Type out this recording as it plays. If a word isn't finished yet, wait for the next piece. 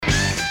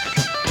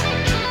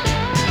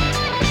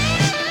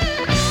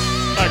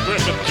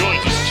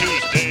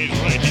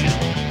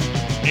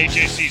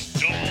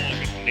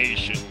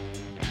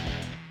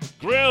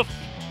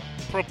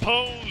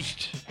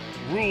Proposed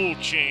rule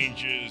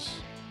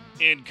changes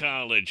in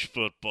college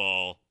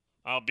football.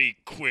 I'll be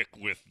quick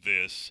with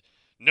this.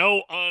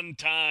 No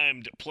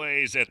untimed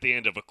plays at the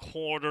end of a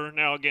quarter.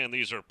 Now, again,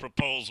 these are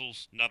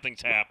proposals.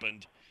 Nothing's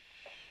happened.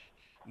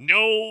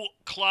 No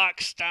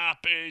clock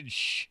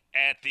stoppage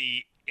at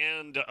the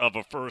end of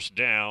a first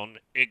down,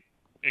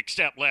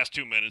 except last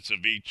 2 minutes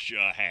of each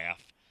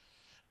half.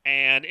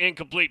 And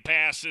incomplete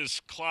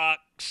passes, clock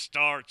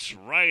starts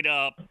right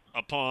up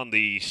upon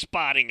the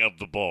spotting of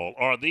the ball.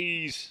 Are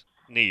these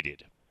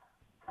needed?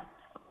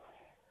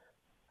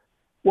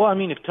 Well, I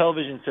mean, if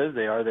television says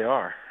they are, they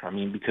are. I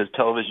mean, because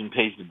television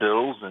pays the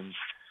bills, and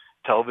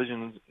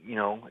television,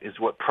 is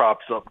what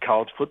props up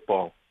college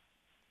football.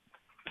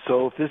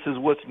 So if this is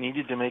what's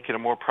needed to make it a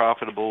more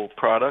profitable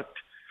product,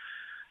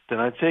 then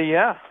I'd say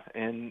yeah.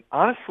 And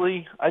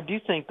honestly, I do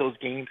think those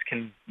games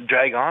can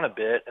drag on a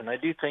bit, and I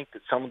do think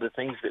that some of the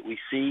things that we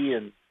see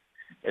and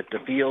at the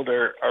field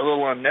are a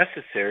little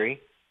unnecessary.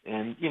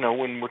 And,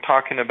 when we're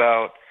talking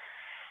about,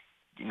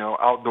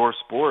 outdoor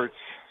sports,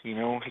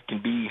 it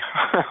can be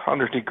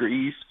 100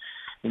 degrees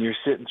and you're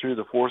sitting through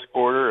the fourth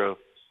quarter of,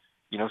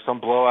 some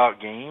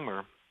blowout game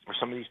or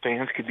some of these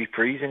fans could be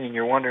freezing and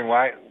you're wondering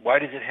why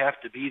does it have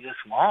to be this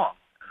long?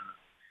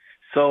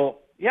 So,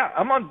 yeah,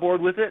 I'm on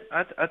board with it.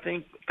 I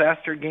think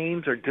faster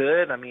games are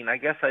good. I mean, I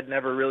guess I'd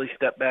never really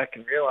step back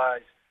and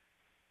realize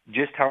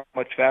just how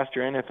much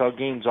faster NFL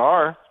games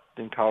are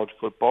than college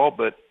football,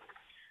 but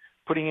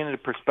putting it into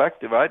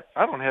perspective, I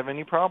don't have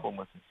any problem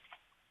with it.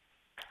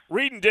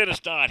 Reading Dennis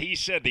Dodd, he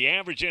said the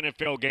average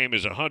NFL game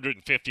is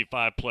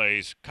 155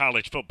 plays.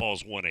 College football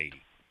is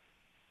 180.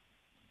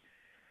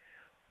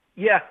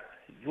 Yeah,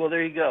 well,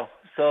 there you go.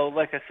 So,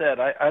 like I said,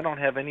 I don't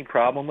have any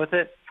problem with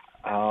it.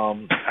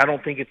 I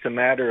don't think it's a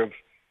matter of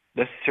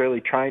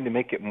necessarily trying to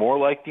make it more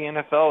like the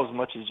NFL as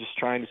much as just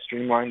trying to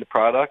streamline the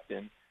product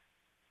and,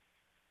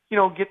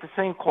 get the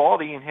same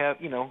quality and have,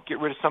 get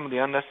rid of some of the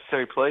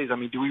unnecessary plays. I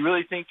mean, do we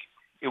really think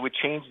it would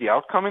change the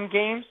outcome in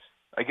games?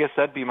 I guess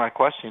that'd be my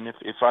question.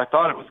 If I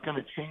thought it was going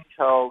to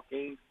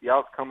change the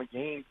outcome of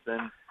games,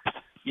 then,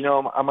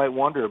 I might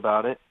wonder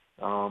about it.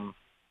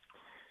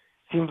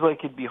 Seems like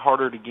it'd be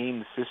harder to game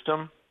the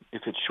system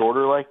if it's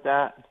shorter like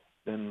that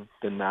than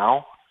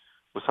now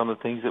with some of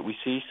the things that we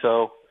see.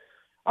 So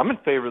I'm in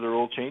favor of the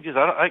rule changes.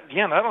 I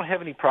don't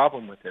have any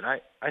problem with it.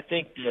 I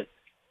think that,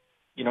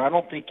 I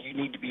don't think you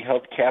need to be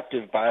held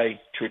captive by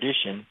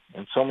tradition,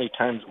 and so many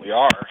times we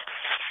are.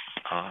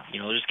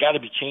 There's got to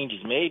be changes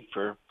made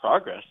for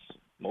progress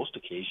most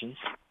occasions.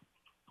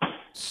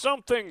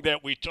 Something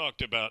that we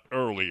talked about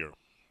earlier,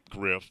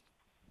 Griff.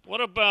 What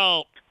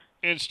about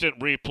instant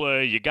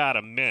replay? You got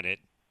a minute,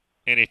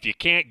 and if you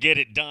can't get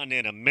it done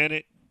in a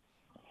minute,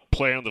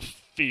 play on the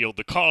field.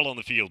 The call on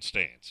the field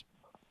stands.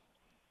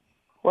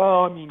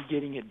 Well, I mean,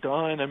 getting it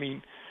done. I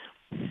mean,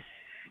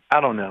 I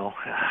don't know.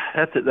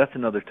 That's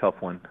another tough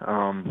one.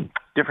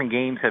 Different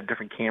games have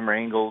different camera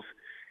angles.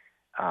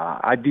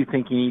 I do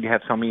think you need to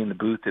have somebody in the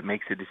booth that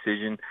makes a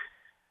decision.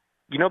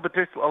 But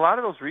there's a lot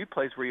of those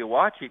replays where you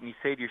watch it and you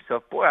say to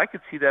yourself, boy, I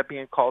could see that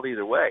being called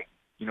either way,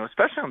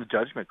 especially on the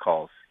judgment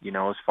calls,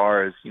 as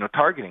far as,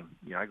 targeting.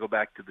 I go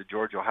back to the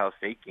Georgia-Ohio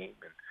State game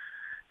and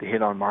the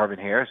hit on Marvin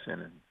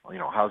Harrison and,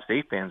 Ohio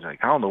State fans are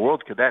like, how in the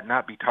world could that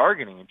not be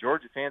targeting? And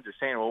Georgia fans are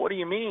saying, well, what do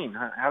you mean?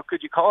 How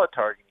could you call it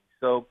targeting?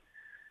 So,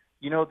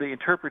 the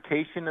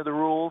interpretation of the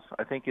rules,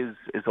 I think, is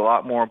a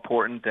lot more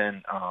important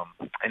than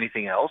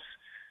anything else.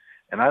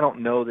 And I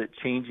don't know that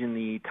changing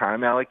the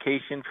time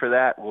allocation for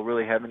that will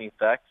really have any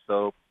effect.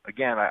 So,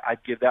 again,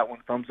 I'd give that one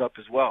a thumbs up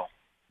as well.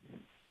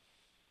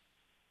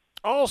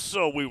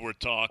 Also, we were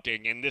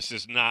talking, and this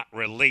is not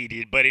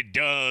related, but it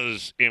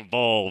does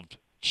involve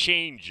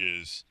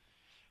changes.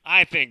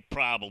 I think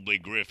probably,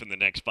 Griff, in the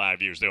next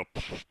 5 years, they'll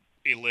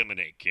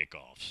eliminate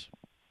kickoffs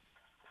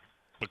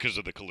because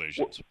of the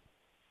collisions.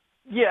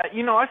 Yeah,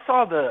 I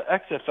saw the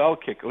XFL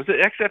kicker. Was it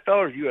XFL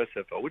or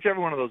USFL? Whichever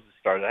one of those has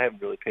started. I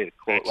haven't really paid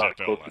a lot of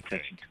close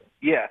attention to it.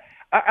 Yeah,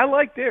 I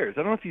like theirs.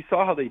 I don't know if you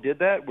saw how they did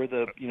that, where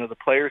the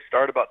players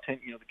start about 10.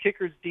 The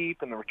kicker's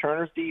deep and the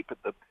returner's deep, but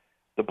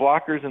the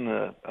blockers and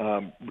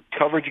the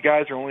coverage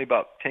guys are only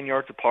about 10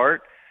 yards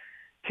apart.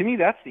 To me,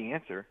 that's the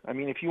answer. I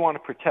mean, if you want to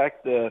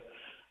protect the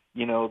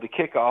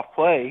kickoff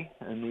play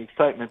and the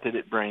excitement that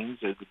it brings,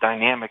 or the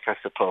dynamic, I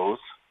suppose,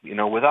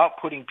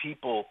 without putting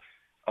people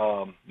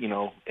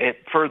at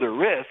further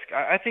risk,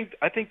 I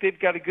think they've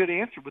got a good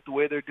answer with the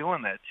way they're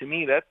doing that. To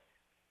me, that's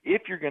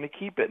if you're going to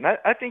keep it, and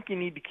I think you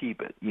need to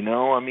keep it.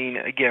 I mean,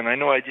 again, I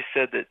know I just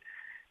said that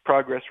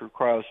progress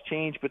requires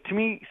change, but to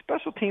me,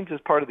 special teams is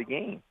part of the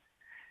game,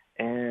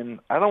 and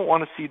I don't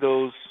want to see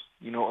those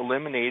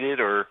eliminated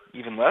or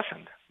even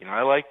lessened.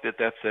 I like that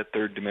that's that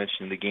third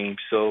dimension of the game.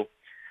 So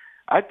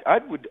I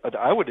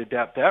would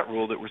adapt that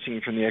rule that we're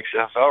seeing from the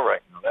XFL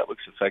right now. That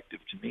looks effective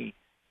to me.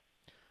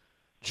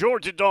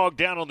 Georgia Dog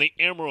down on the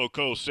Emerald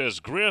Coast says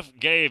Griff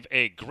gave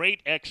a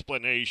great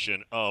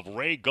explanation of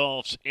Ray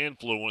Goff's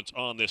influence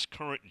on this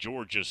current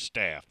Georgia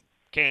staff.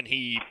 Can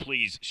he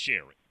please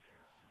share it?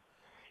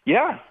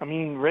 Yeah, I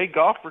mean, Ray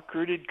Goff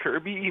recruited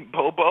Kirby,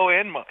 Bobo,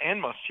 and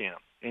Muschamp.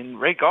 And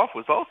Ray Goff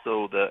was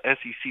also the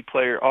SEC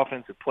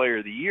Offensive Player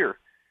of the Year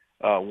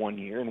one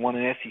year and won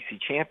an SEC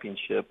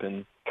championship.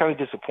 And kind of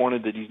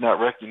disappointed that he's not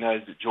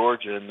recognized at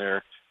Georgia in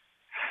their,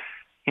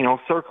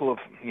 circle of,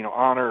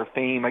 honor or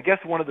fame. I guess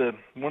one of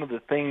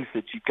the things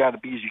that you've got to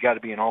be is you got to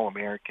be an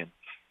All-American.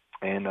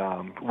 And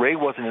Ray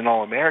wasn't an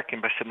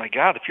All-American, but I said, my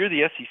God, if you're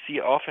the SEC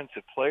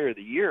Offensive Player of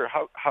the Year,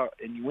 how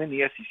and you win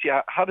the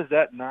SEC, how does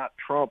that not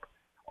trump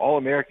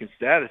All-American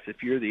status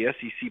if you're the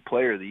SEC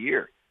Player of the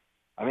Year?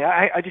 I mean,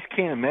 I just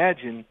can't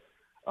imagine,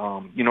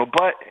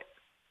 but,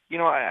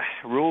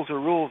 rules are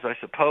rules, I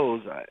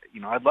suppose.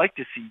 I'd like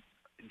to see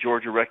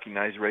Georgia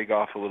recognize Ray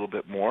Goff a little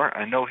bit more.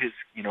 I know his,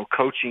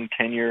 coaching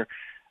tenure,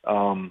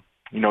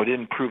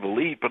 didn't prove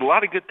elite, but a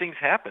lot of good things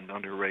happened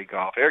under Ray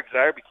Goff. Eric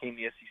Zeier became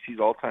the SEC's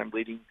all-time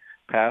leading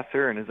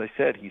passer, and as I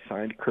said, he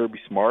signed Kirby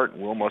Smart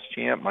and Will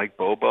Muschamp, Mike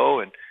Bobo,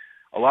 and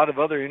a lot of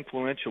other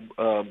influential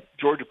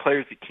Georgia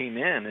players that came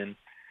in. And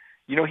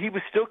he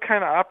was still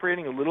kind of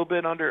operating a little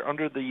bit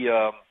under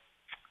the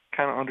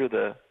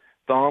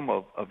thumb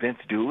of Vince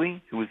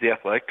Dooley, who was the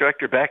athletic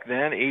director back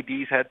then.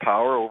 ADs had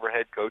power over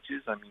head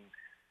coaches. I mean,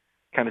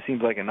 kind of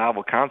seems like a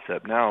novel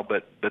concept now,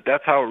 but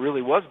that's how it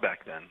really was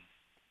back then.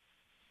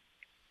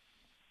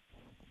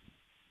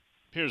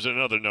 Here's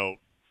another note.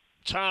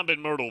 Tom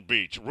in Myrtle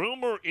Beach.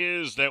 Rumor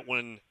is that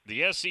when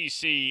the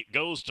SEC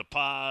goes to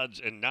pods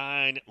and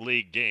 9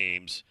 league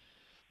games,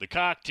 the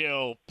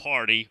cocktail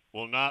party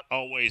will not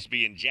always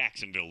be in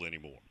Jacksonville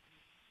anymore.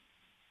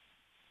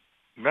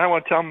 Man, I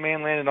want to tell him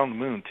man landed on the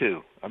moon,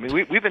 too. I mean,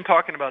 we've been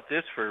talking about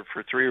this for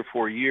 3 or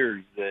 4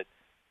 years,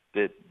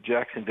 that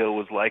Jacksonville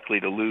was likely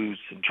to lose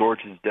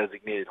Georgia's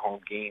designated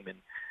home game.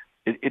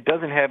 And it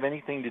doesn't have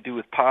anything to do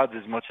with pods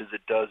as much as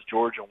it does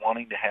Georgia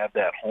wanting to have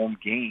that home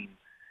game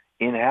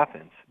in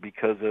Athens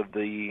because of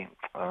the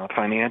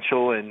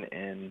financial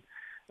and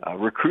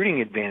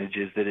recruiting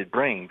advantages that it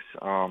brings.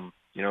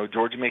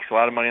 Georgia makes a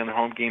lot of money on their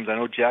home games. I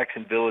know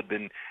Jacksonville had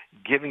been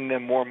giving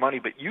them more money,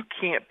 but you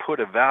can't put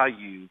a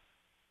value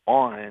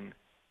on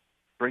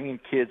bringing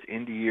kids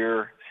into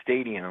your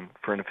stadium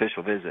for an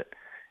official visit.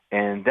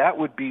 And that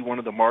would be one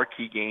of the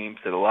marquee games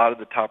that a lot of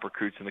the top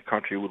recruits in the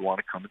country would want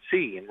to come and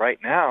see. And right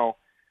now,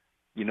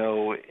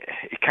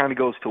 it kind of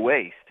goes to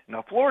waste.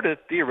 Now, Florida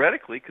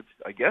theoretically could,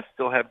 I guess,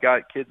 still have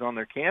kids on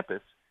their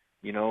campus.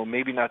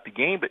 Maybe not the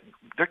game, but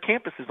their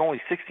campus is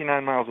only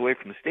 69 miles away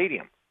from the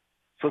stadium.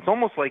 So it's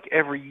almost like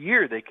every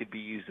year they could be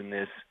using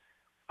this,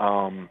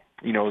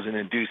 as an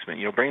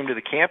inducement. Bring them to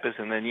the campus,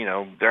 and then,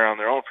 they're on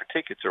their own for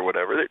tickets or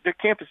whatever. Their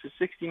campus is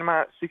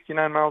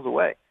 69 miles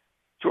away.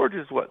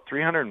 Georgia's,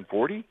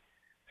 340?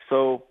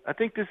 So I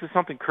think this is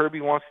something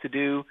Kirby wants to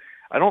do.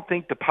 I don't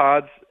think the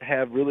pods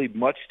have really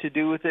much to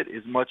do with it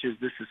as much as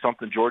this is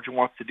something Georgia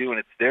wants to do, and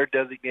it's their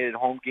designated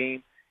home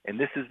game, and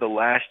this is the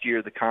last year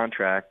of the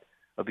contract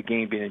of the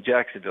game being in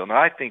Jacksonville.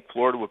 Now, I think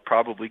Florida would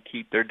probably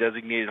keep their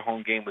designated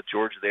home game with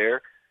Georgia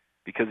there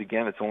because,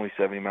 again, it's only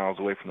 70 miles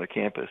away from their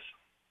campus.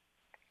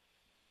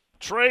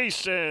 Trey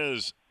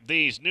says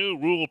these new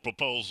rule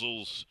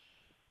proposals,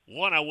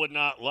 one I would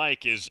not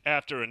like is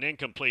after an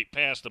incomplete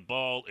pass, the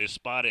ball is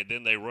spotted,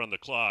 then they run the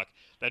clock.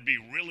 That'd be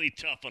really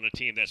tough on a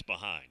team that's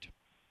behind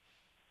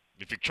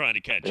if you're trying to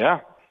catch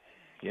up.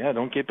 Yeah,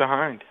 don't get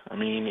behind. I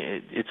mean,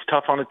 it's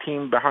tough on a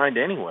team behind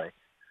anyway.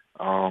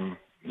 I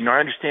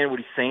understand what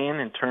he's saying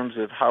in terms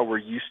of how we're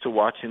used to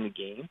watching the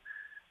game.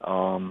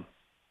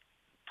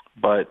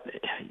 But,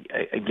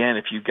 again,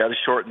 if you've got to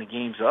shorten the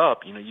games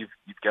up, you've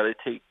got to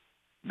take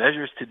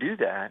measures to do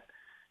that.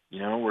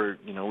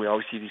 We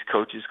always see these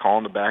coaches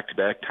calling the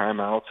back-to-back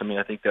timeouts. I mean,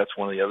 I think that's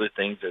one of the other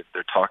things that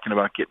they're talking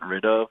about getting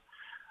rid of.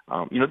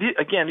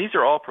 These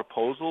are all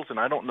proposals, and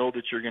I don't know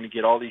that you're going to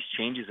get all these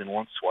changes in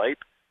one swipe.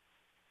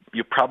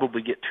 You'll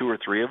probably get 2 or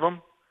 3 of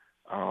them.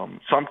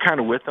 So I'm kind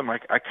of with them. I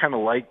kind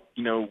of like,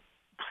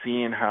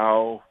 seeing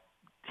how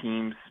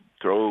teams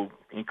throw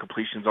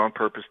incompletions on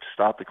purpose to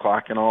stop the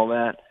clock and all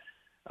that.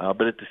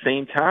 But at the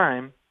same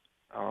time,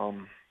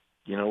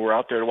 we're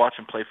out there to watch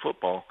them play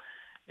football.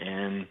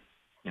 And,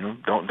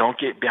 don't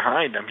get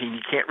behind. I mean,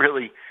 you can't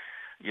really,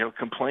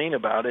 complain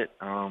about it.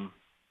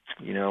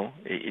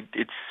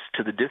 It's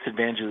to the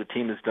disadvantage of the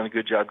team that's done a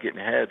good job getting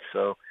ahead.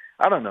 So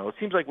I don't know. It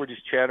seems like we're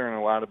just chattering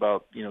a lot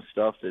about,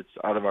 stuff that's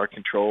out of our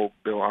control,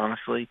 Bill,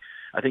 honestly.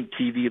 I think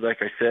TV,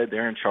 like I said,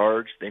 they're in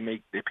charge. They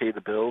pay the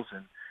bills,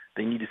 and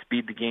they need to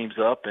speed the games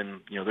up.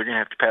 And, they're going to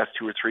have to pass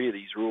 2 or 3 of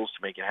these rules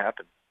to make it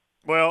happen.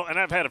 Well, and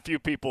I've had a few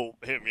people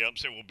hit me up and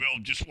say, well, Bill,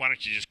 why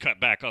don't you just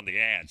cut back on the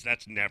ads?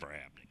 That's never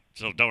happening.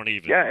 So don't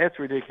even. Yeah, that's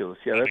ridiculous.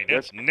 Yeah,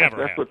 that's never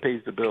That's what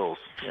pays the bills.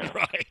 Yeah.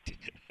 Right.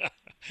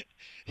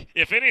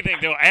 If anything,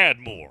 they'll add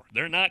more.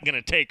 They're not going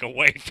to take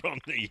away from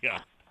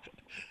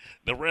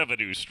the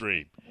revenue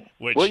stream.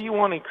 Well, you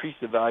want to increase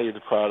the value of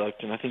the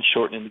product, and I think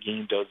shortening the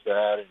game does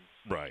that.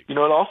 And, right. It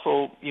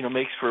also,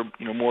 makes for,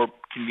 more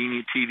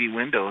convenient TV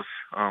windows.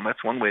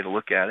 That's one way to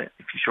look at it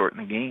if you shorten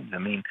the game. I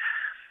mean,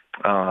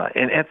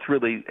 and that's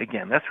really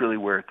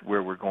where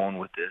we're going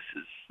with this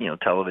is,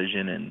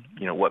 television and,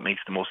 what makes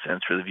the most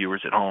sense for the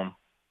viewers at home.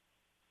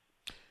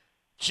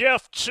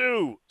 Jeff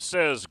 2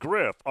 says,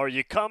 Griff, are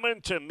you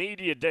coming to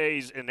media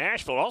days in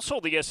Nashville? Also,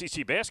 the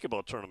SEC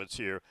basketball tournaments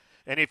here.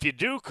 And if you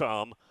do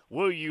come,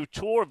 will you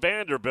tour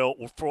Vanderbilt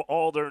for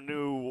all their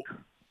new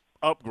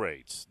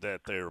upgrades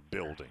that they're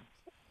building?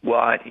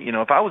 Well,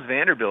 if I was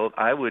Vanderbilt,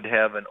 I would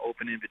have an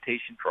open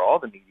invitation for all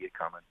the media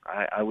coming.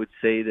 I would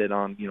say that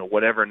on,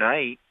 whatever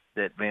night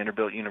that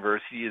Vanderbilt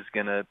University is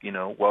going to,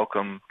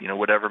 welcome,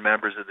 whatever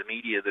members of the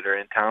media that are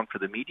in town for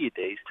the media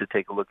days to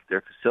take a look at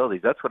their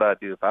facilities. That's what I'd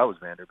do if I was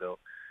Vanderbilt,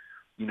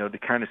 to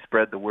kind of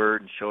spread the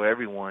word and show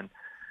everyone,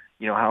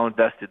 how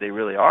invested they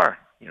really are.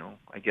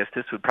 I guess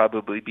this would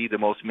probably be the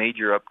most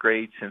major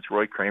upgrade since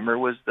Roy Kramer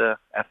was the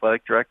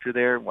athletic director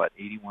there,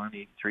 81,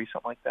 83,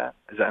 something like that.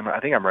 I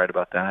think I'm right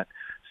about that.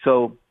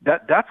 So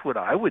that's what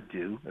I would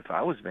do if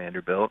I was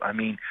Vanderbilt. I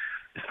mean,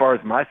 as far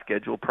as my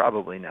schedule,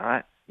 probably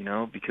not,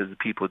 because the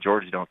people of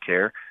Georgia don't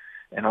care.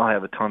 And I'll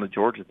have a ton of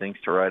Georgia things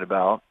to write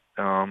about,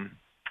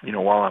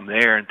 while I'm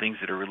there and things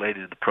that are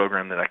related to the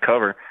program that I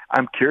cover.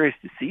 I'm curious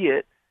to see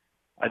it.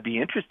 I'd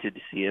be interested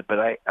to see it, but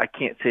I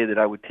can't say that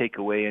I would take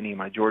away any of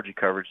my Georgia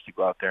coverage to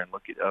go out there and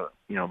look at,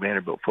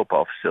 Vanderbilt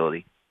football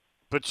facility.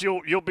 But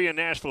you'll be in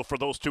Nashville for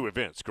those two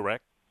events,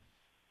 correct?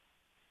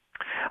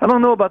 I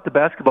don't know about the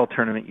basketball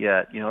tournament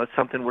yet. It's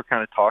something we're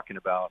kind of talking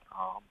about.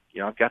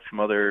 I've got some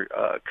other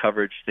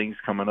coverage things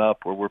coming up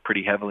where we're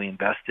pretty heavily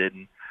invested.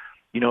 And,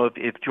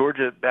 if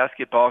Georgia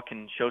basketball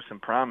can show some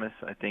promise,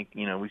 I think,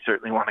 we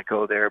certainly want to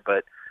go there.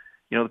 But,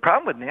 the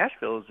problem with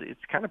Nashville is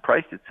it's kind of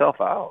priced itself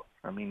out.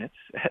 I mean,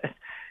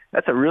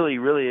 that's a really,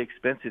 really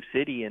expensive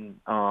city. And,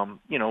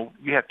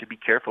 you have to be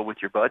careful with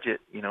your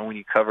budget, when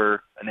you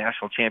cover a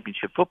national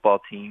championship football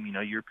team.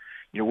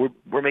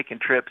 We're making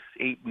trips,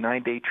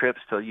 8-9 day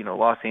trips to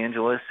Los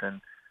Angeles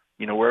and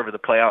wherever the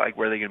playout, like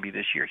where they're going to be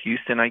this year,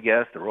 Houston, I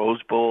guess, the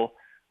Rose Bowl.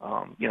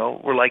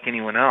 We're like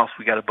anyone else.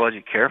 We got to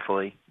budget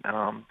carefully.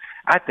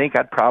 I think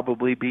I'd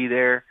probably be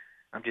there.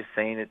 I'm just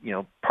saying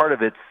that part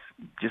of it's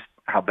just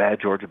how bad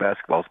Georgia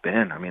basketball's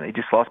been. I mean, they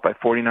just lost by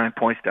 49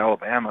 points to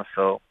Alabama.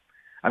 So,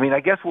 I mean, I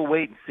guess we'll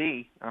wait and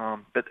see.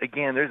 But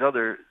again, there's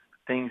other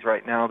things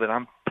right now that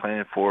I'm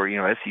planning for.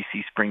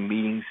 SEC spring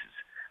meetings.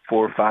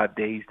 4 or 5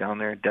 days down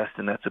there in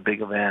Destin. That's a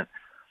big event.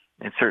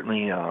 And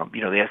certainly,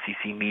 the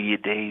SEC media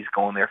days,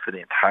 going there for the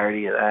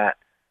entirety of that.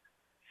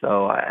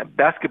 So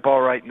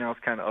basketball right now is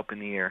kind of up in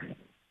the air.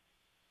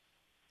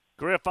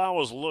 Griff, I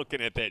was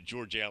looking at that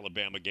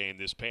Georgia-Alabama game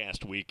this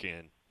past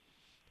weekend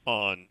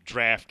on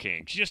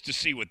DraftKings just to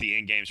see what the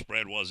in-game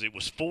spread was. It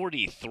was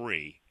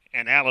 43,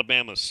 and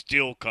Alabama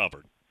still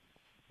covered.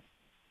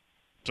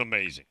 It's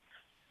amazing.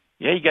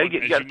 Yeah,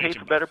 you got to pay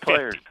for better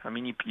players. I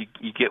mean,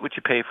 you get what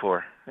you pay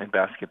for in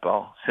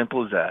basketball.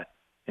 Simple as that.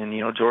 And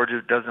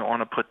Georgia doesn't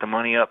want to put the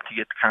money up to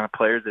get the kind of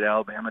players that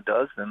Alabama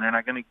does, then they're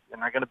not going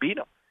to beat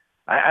them.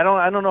 I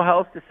don't know how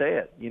else to say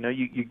it.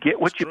 You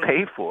get what you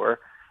pay for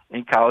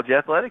in college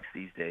athletics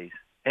these days.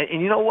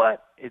 And you know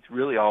what? It's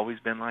really always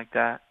been like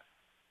that.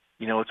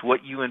 It's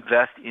what you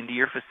invest into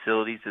your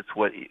facilities. It's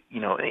what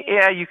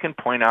yeah, you can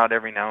point out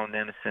every now and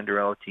then a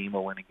Cinderella team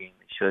will win a game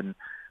they shouldn't.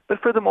 But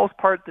for the most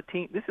part, the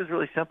team, this is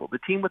really simple. The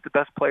team with the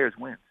best players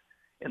wins.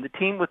 And the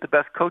team with the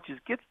best coaches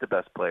gets the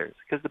best players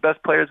because the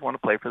best players want to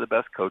play for the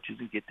best coaches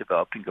and get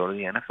developed and go to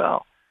the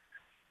NFL.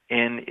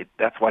 And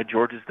that's why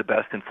Georgia's the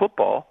best in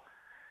football.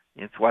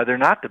 It's why they're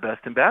not the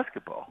best in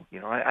basketball.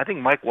 I think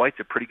Mike White's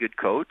a pretty good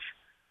coach,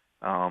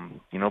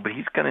 but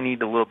he's going to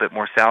need a little bit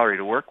more salary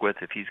to work with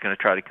if he's going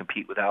to try to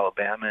compete with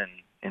Alabama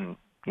and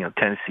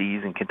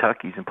Tennessee's and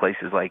Kentucky's and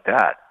places like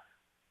that.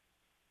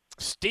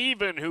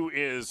 Stephen, who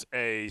is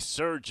a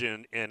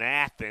surgeon in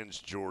Athens,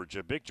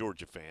 Georgia, big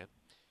Georgia fan,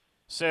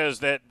 says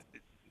that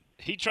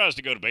he tries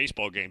to go to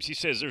baseball games. He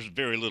says there's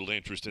very little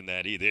interest in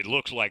that either. It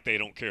looks like they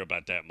don't care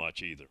about that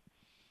much either.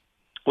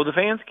 Well, the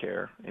fans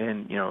care,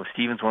 and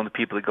Stephen's one of the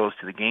people that goes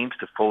to the games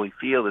to Foley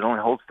Field. It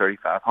only holds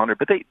 3,500,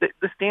 but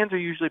the stands are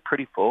usually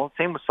pretty full.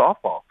 Same with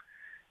softball.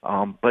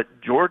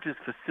 But Georgia's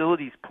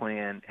facilities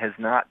plan has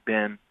not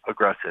been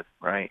aggressive,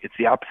 right? It's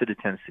the opposite of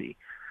Tennessee.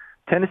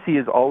 Tennessee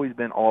has always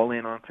been all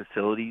in on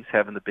facilities,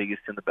 having the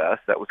biggest and the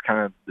best. That was kind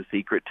of the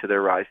secret to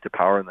their rise to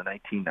power in the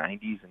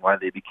 1990s and why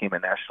they became a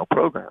national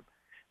program.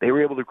 They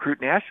were able to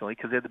recruit nationally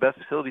because they had the best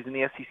facilities in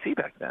the SEC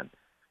back then.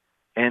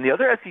 And the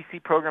other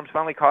SEC programs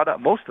finally caught up,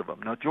 most of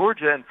them. Now,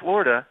 Georgia and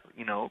Florida,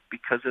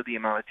 because of the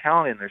amount of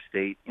talent in their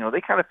state,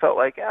 they kind of felt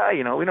like,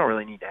 we don't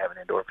really need to have an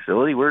indoor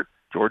facility. We're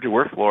Georgia,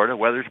 we're Florida.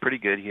 Weather's pretty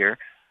good here.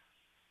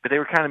 But they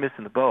were kind of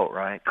missing the boat,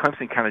 right?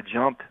 Clemson kind of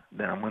jumped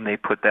them when they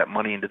put that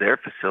money into their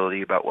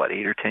facility about,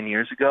 8 or 10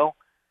 years ago.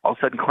 All of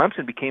a sudden,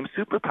 Clemson became a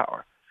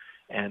superpower.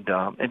 And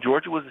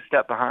Georgia was a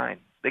step behind.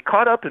 They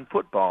caught up in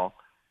football,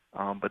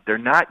 but they're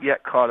not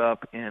yet caught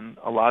up in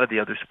a lot of the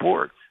other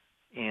sports.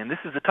 And this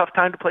is a tough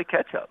time to play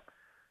catch-up.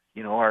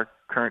 Our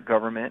current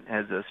government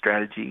has a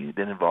strategy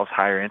that involves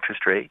higher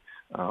interest rates.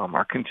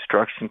 Our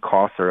construction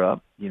costs are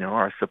up.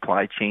 Our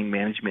supply chain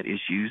management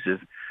issues have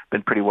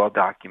been pretty well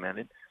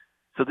documented.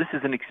 So this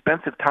is an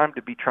expensive time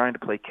to be trying to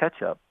play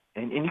catch-up.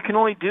 And you can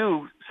only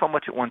do so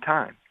much at one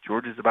time.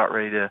 Georgia's about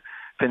ready to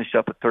finish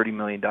up a $30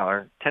 million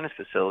tennis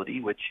facility,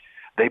 which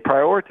they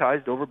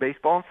prioritized over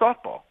baseball and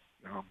softball.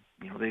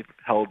 They've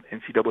held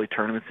NCAA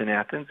tournaments in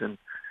Athens, and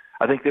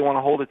I think they want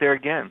to hold it there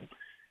again.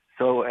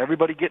 So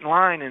everybody get in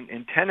line,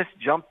 and tennis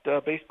jumped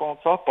baseball and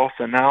softball.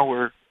 So now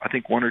we're, I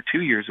think, 1 or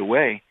 2 years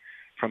away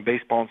from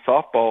baseball and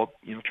softball,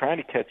 trying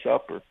to catch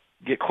up or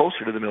get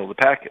closer to the middle of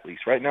the pack at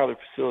least. Right now their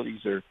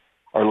facilities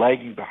are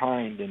lagging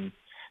behind, and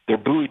they're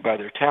buoyed by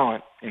their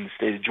talent in the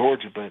state of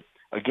Georgia. But,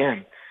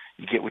 again,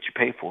 you get what you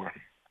pay for.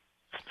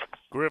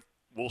 Griff,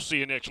 we'll see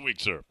you next week,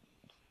 sir.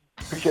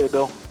 Appreciate it,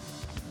 Bill.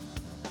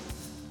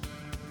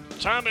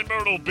 Time in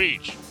Myrtle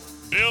Beach.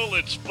 Bill,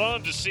 it's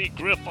fun to see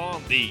Griff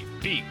on the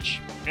beach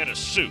in a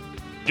suit.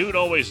 Dude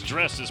always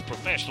dresses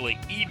professionally,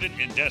 even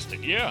in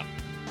Destin. Yeah,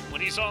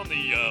 when he's on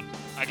the,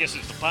 I guess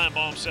it's the Pine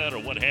Bomb set or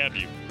what have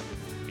you,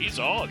 he's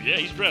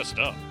dressed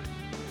up.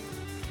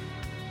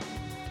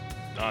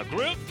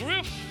 Griff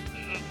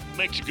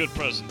makes a good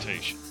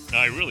presentation.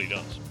 He really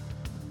does.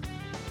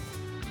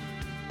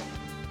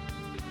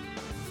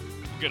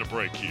 We'll get a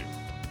break here.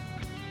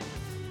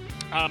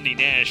 Omni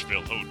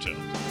Nashville Hotel.